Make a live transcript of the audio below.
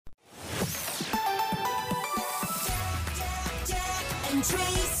and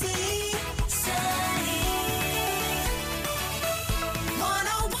Tracy, Sunny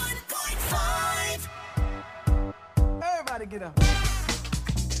 101.5. Everybody get up.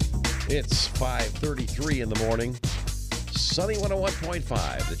 It's 5:33 in the morning. Sunny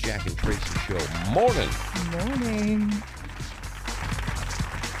 101.5, the Jack and Tracy Show. Morning. Morning.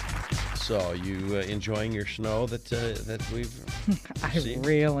 So, you enjoying your snow that we've seen? I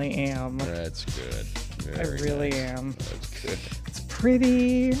really am. That's good. I Very really nice. am. That's good. It's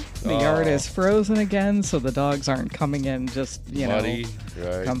pretty. The yard is frozen again, so the dogs aren't coming in just, Muddy,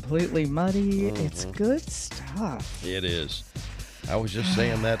 right? completely muddy. It's good stuff. It is. I was just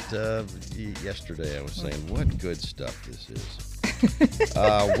saying that yesterday. I was saying, what good stuff this is.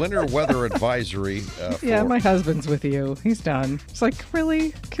 Winter weather advisory. Yeah, my husband's with you. He's done. It's like,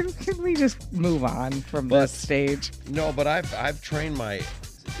 really? Can we just move on from this stage? No, but I've trained my.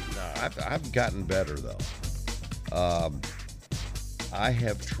 No, I've gotten better though. I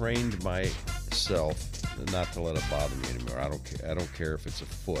have trained myself not to let it bother me anymore. I don't care if it's a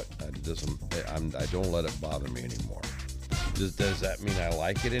foot. I don't let it bother me anymore. Does that mean I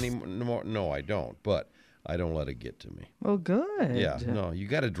like it anymore? No, I don't. But I don't let it get to me. Well, good. Yeah, no, you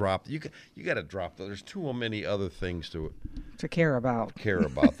got to drop. You got to drop. There's too many other things to care about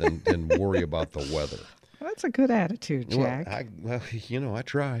than worry about the weather. Well, that's a good attitude, Jack. Well, I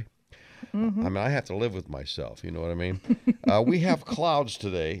try. I mean, I have to live with myself. You know what I mean? We have clouds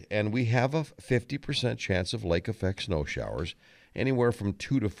today, and we have a 50% chance of lake effect snow showers, anywhere from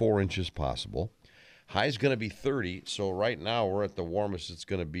 2 to 4 inches possible. High's going to be 30, so right now we're at the warmest it's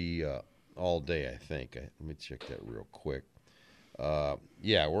going to be all day, I think. Let me check that real quick.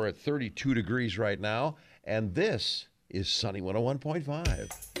 Yeah, we're at 32 degrees right now, and this is Sunny 101.5.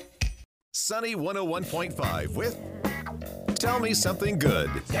 Sunny 101.5 with Tell Me Something Good.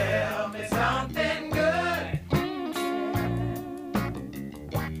 Tell me something good.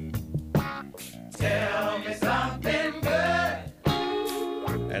 Tell me something good.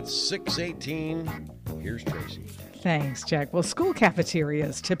 At 6:18, here's Tracy. Thanks, Jack. Well, school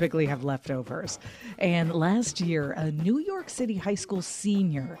cafeterias typically have leftovers. And last year, a New York City high school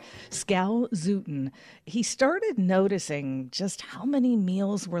senior, Skal Zuten, he started noticing just how many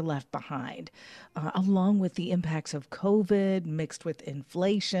meals were left behind, along with the impacts of COVID mixed with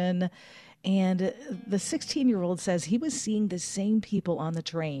inflation. And the 16-year-old says he was seeing the same people on the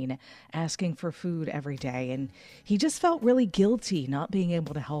train asking for food every day. And he just felt really guilty not being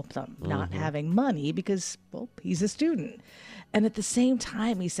able to help them, not having money because, well, he's a student. And at the same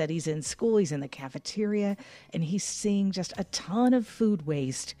time, he said he's in school, he's in the cafeteria, and he's seeing just a ton of food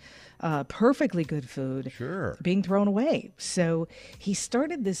waste, perfectly good food, being thrown away. So he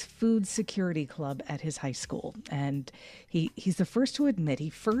started this food security club at his high school. And he's the first to admit he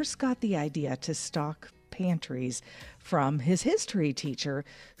first got the idea to stock pantries from his history teacher,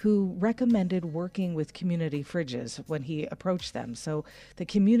 who recommended working with community fridges when he approached them. So the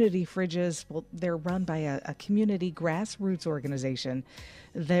community fridges, well, they're run by a community grassroots organization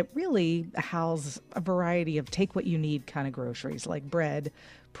that really house a variety of take what you need kind of groceries like bread,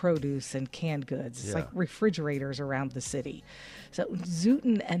 produce, and canned goods. It's like refrigerators around the city. So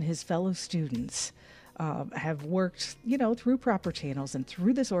Zuten and his fellow students have worked, through proper channels and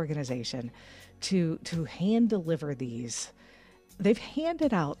through this organization to hand deliver these. They've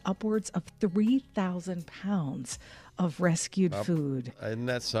handed out upwards of 3,000 pounds of rescued food. Isn't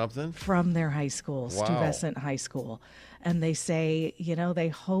that something? From their high school, Wow. Stuyvesant High School. And they say, they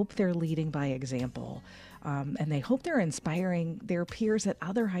hope they're leading by example. And they hope they're inspiring their peers at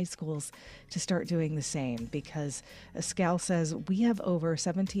other high schools to start doing the same, because Skal says we have over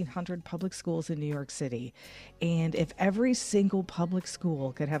 1,700 public schools in New York City. And if every single public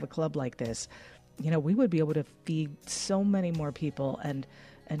school could have a club like this, we would be able to feed so many more people and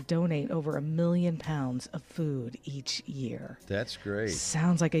donate over 1 million pounds of food each year. That's great.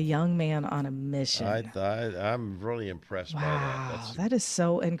 Sounds like a young man on a mission. I'm really impressed by that. Wow, that is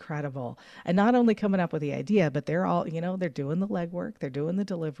so incredible. And not only coming up with the idea, but they're all, they're doing the legwork, they're doing the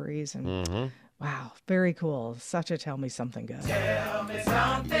deliveries, and wow, very cool. Such a tell me something good. Tell me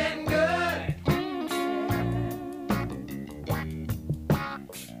something good.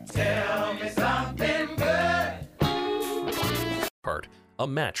 Tell me something good. Part a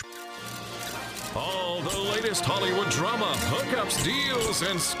match. All the latest Hollywood drama, hookups, deals,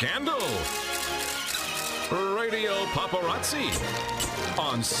 and scandal. Radio Paparazzi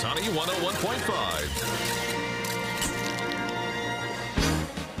on Sunny 101.5.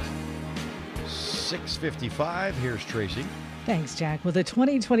 6:55. Here's Tracy. Thanks, Jack. Well, the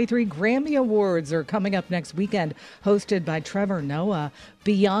 2023 Grammy Awards are coming up next weekend, hosted by Trevor Noah.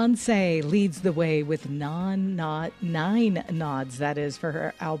 Beyonce leads the way with 9 nods, that is, for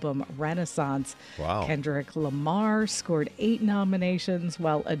her album Renaissance. Wow. Kendrick Lamar scored 8 nominations,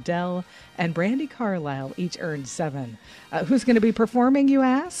 while Adele and Brandi Carlile each earned 7. Who's going to be performing, you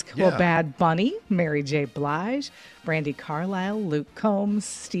ask? Yeah. Well, Bad Bunny, Mary J. Blige, Brandi Carlile, Luke Combs,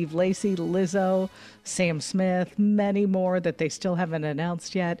 Steve Lacy, Lizzo, Sam Smith, many more that they still haven't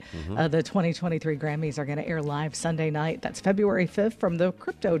announced yet. The 2023 Grammys are going to air live Sunday night. That's February 5th from the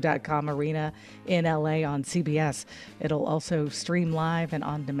Crypto.com Arena in LA on CBS. It'll also stream live and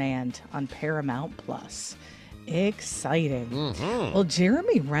on demand on Paramount Plus. Exciting. Well,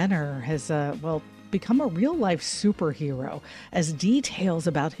 Jeremy Renner has, become a real-life superhero as details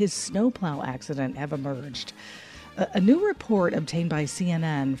about his snowplow accident have emerged. A new report obtained by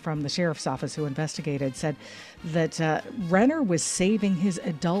CNN from the sheriff's office who investigated said that Renner was saving his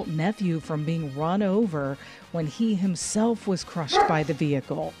adult nephew from being run over when he himself was crushed by the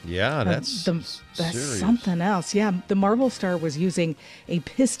vehicle. Yeah, that's That's serious. something else. Yeah, the Marvel star was using a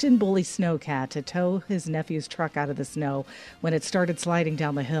piston bully snowcat to tow his nephew's truck out of the snow when it started sliding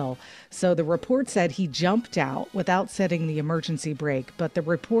down the hill. So the report said he jumped out without setting the emergency brake, but the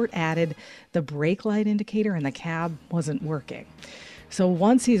report added the brake light indicator in the cab wasn't working. So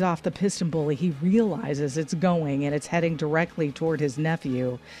once he's off the piston bully, he realizes it's going and it's heading directly toward his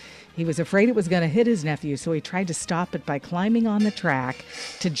nephew. He was afraid it was going to hit his nephew, so he tried to stop it by climbing on the track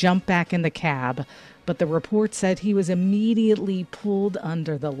to jump back in the cab. But the report said he was immediately pulled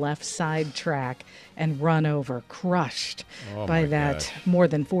under the left side track and run over, crushed by my that gosh. more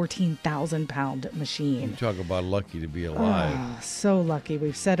than 14,000-pound machine. Talk about lucky to be alive. Oh, so lucky.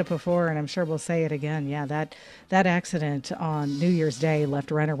 We've said it before, and I'm sure we'll say it again. Yeah, that accident on New Year's Day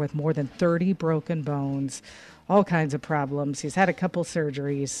left Renner with more than 30 broken bones, all kinds of problems. He's had a couple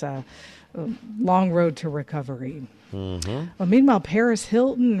surgeries, long road to recovery. Well, meanwhile, Paris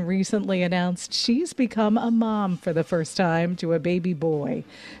Hilton recently announced she's become a mom for the first time to a baby boy.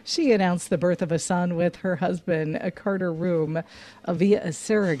 She announced the birth of a son with her husband, Carter Room, via a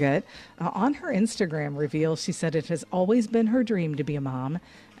surrogate. On her Instagram reveal, she said it has always been her dream to be a mom,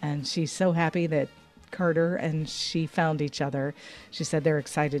 and she's so happy that Carter and she found each other. She said they're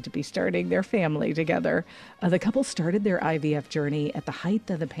excited to be starting their family together. The couple started their IVF journey at the height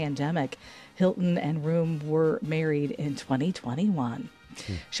of the pandemic. Hilton and Room were married in 2021.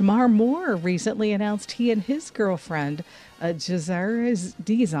 Shamar Moore recently announced he and his girlfriend, Jazara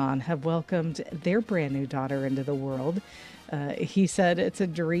Dizon, have welcomed their brand new daughter into the world. He said, it's a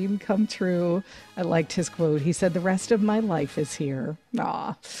dream come true. I liked his quote. He said, the rest of my life is here.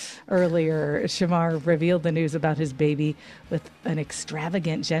 Aw. Earlier, Shamar revealed the news about his baby with an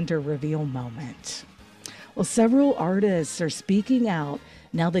extravagant gender reveal moment. Well, several artists are speaking out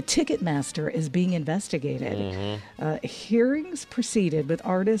now that Ticketmaster is being investigated. Hearings proceeded with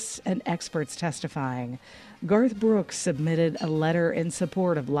artists and experts testifying. Garth Brooks submitted a letter in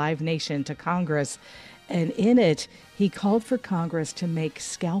support of Live Nation to Congress, and in it, he called for Congress to make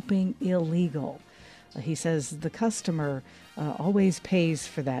scalping illegal. He says the customer always pays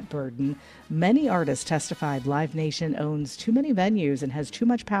for that burden. Many artists testified Live Nation owns too many venues and has too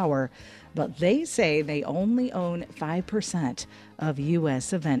much power, but they say they only own 5% of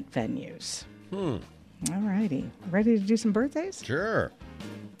U.S. event venues. All righty. Ready to do some birthdays? Sure.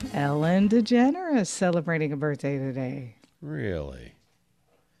 Ellen DeGeneres celebrating a birthday today. Really?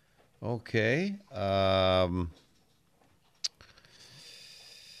 Okay.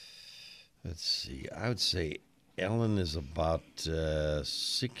 Let's see. I would say Ellen is about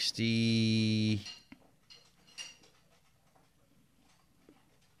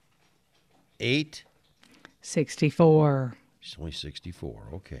 68. 64. She's only 64.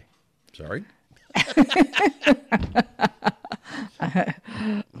 Okay. Sorry.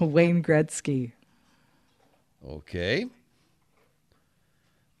 Wayne Gretzky. Okay.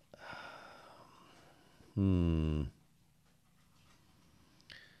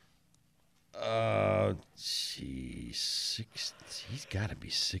 Geez, he's got to be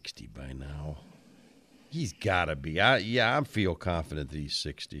 60 by now. He's got to be. I feel confident that he's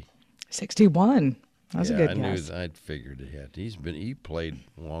 60. 61. That was a good I guess. I'd figured it had. He played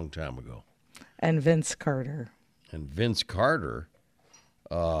a long time ago. And Vince Carter. And Vince Carter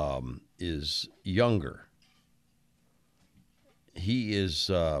is younger. He is.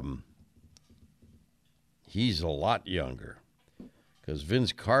 He's a lot younger, because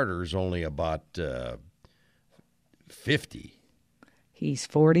Vince Carter's only about 50. He's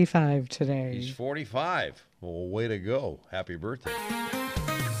 45 today. He's 45. Well, way to go! Happy birthday.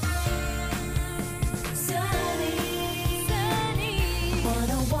 Sunny,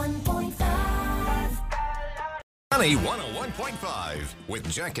 Sunny 101.5 with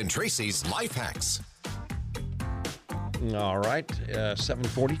Jack and Tracy's Life Hacks. All right,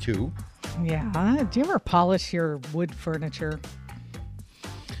 7:42. Yeah. Do you ever polish your wood furniture?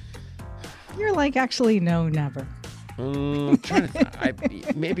 You're like, actually, no, never. I'm trying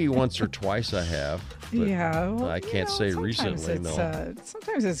to maybe once or twice I have. But Yeah, well, I can't say recently, no.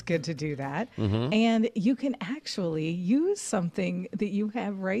 Sometimes it's good to do that. Mm-hmm. And you can actually use something that you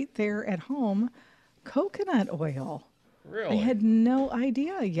have right there at home, coconut oil. Really? I had no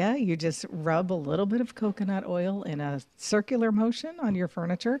idea. Yeah, you just rub a little bit of coconut oil in a circular motion on your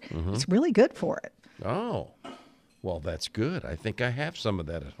furniture. Mm-hmm. It's really good for it. Oh, well, that's good. I think I have some of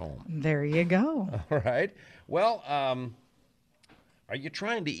that at home. There you go. All right. Well, are you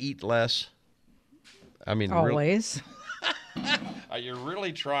trying to eat less? I mean, Always. Are you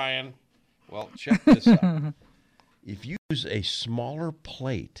really trying? Well, check this out. If you use a smaller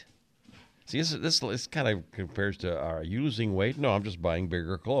plate, see, this kind of compares to, are you losing weight? No, I'm just buying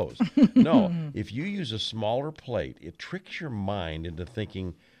bigger clothes. No, if you use a smaller plate, it tricks your mind into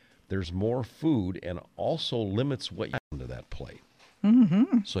thinking there's more food and also limits what you put into that plate.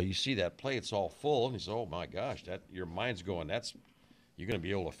 Mm-hmm. So you see that plate, it's all full, and you say, oh my gosh, that your mind's going, you're going to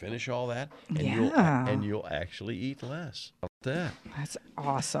be able to finish all that, and Yeah. you'll actually eat less. How about that? That's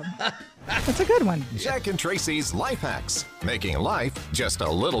awesome. That's a good one. Jack and Tracy's Life Hacks, making life just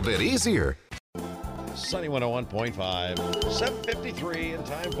a little bit easier. Sunny 101.5, 7:53, and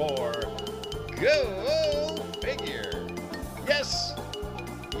time for Go Figure. Yes,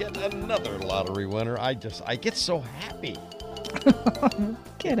 yet another lottery winner. I get so happy.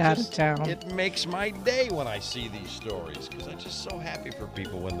 Get out of town. It makes my day when I see these stories because I'm just so happy for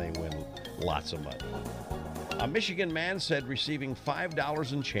people when they win lots of money. A Michigan man said receiving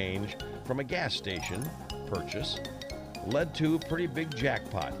 $5 in change from a gas station purchase led to a pretty big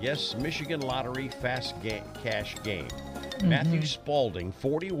jackpot. Yes, Michigan Lottery fast cash game. Matthew Spalding,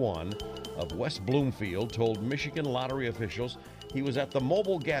 41, of West Bloomfield, told Michigan Lottery officials he was at the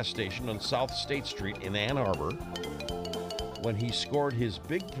mobile gas station on South State Street in Ann Arbor when he scored his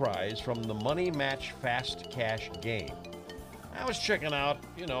big prize from the Money Match Fast Cash game. I was checking out,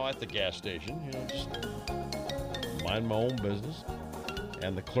 at the gas station, just mind my own business,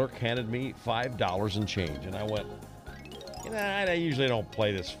 and the clerk handed me $5 in change, and I went, I usually don't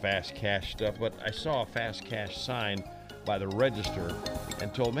play this fast cash stuff, but I saw a fast cash sign by the register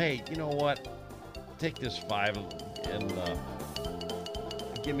and told him, hey, you know what? Take this $5 and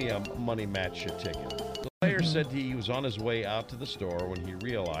give me a money match ticket. The player said he was on his way out to the store when he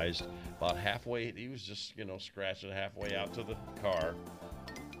realized about halfway, he was just, scratching halfway out to the car.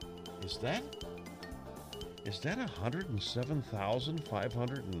 Is that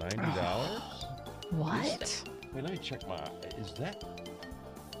 $107,590? What? Wait, let me check is that?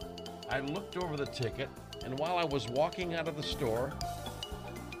 I looked over the ticket, and while I was walking out of the store,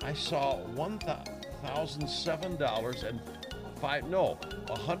 I saw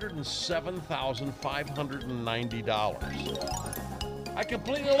 $107,590. I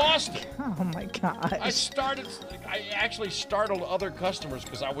completely lost it. Oh my gosh. I actually startled other customers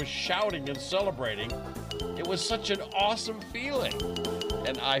because I was shouting and celebrating. It was such an awesome feeling.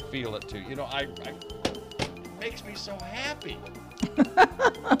 And I feel it too. It makes me so happy.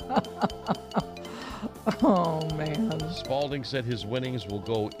 Oh man. Spalding said his winnings will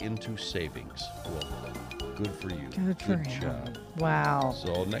go into savings. Well, good for you. Good for him. job. Wow.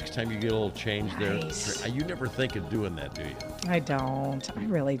 So next time you get a little change Nice. there, you never think of doing that, do you? I don't. I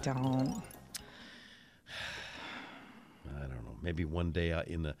really don't. I don't know. Maybe one day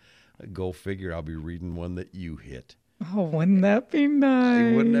in the Go Figure, I'll be reading one that you hit. Oh, wouldn't that be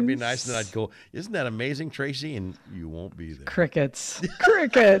nice? Wouldn't that be nice? And then I'd go, isn't that amazing, Tracy? And you won't be there. Crickets.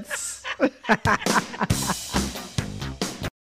 Crickets.